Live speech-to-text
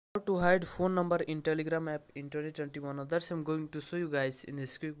How to hide phone number in Telegram app in 2021. Now that's I'm going to show you guys in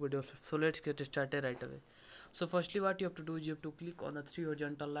this quick video. So let's get started right away. So firstly, what you have to do is you have to click on the three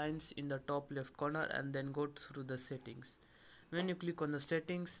horizontal lines in the top left corner and then go through the settings. When you click on the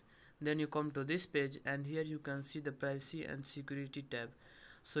settings, then you come to this page and here you can see the privacy and security tab.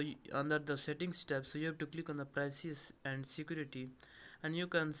 So under the settings tab, so you have to click on the privacy and security, and you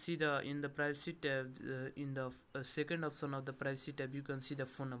can see the in the privacy tab, in the second option of the privacy tab, you can see the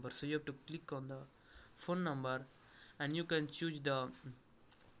phone number. So you have to click on the phone number and you can choose the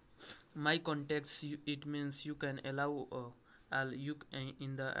my contacts. It means you can allow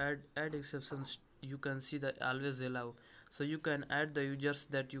in the add exceptions you can see the always allow. So you can add the users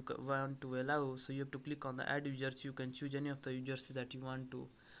that you want to allow. So you have to click on the add users. You can choose any of the users that you want to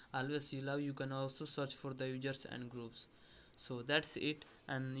always allow. You can also search for the users and groups. So that's it.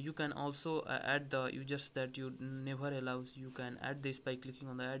 And you can also add the users that you never allow. You can add this by clicking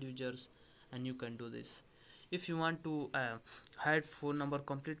on the add users, and you can do this. If you want to hide phone number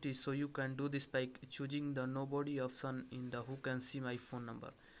completely, so you can do this by choosing the nobody option in the who can see my phone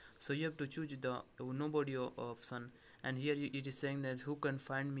number. So you have to choose the nobody option, and here it is saying that who can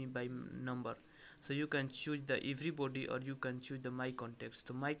find me by number. So you can choose the everybody, or you can choose the my contacts.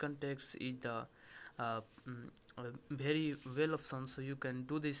 So my contacts is the uh, mm, very well option. So you can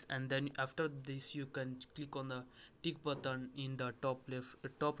do this, and then after this you can click on the tick button in the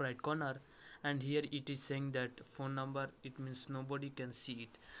top right corner, and here it is saying that phone number. It means nobody can see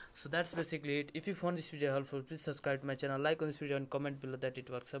it. So that's basically it. If you found this video helpful, please subscribe to my channel, like on this video, and comment below that it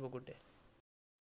works. Have a good day.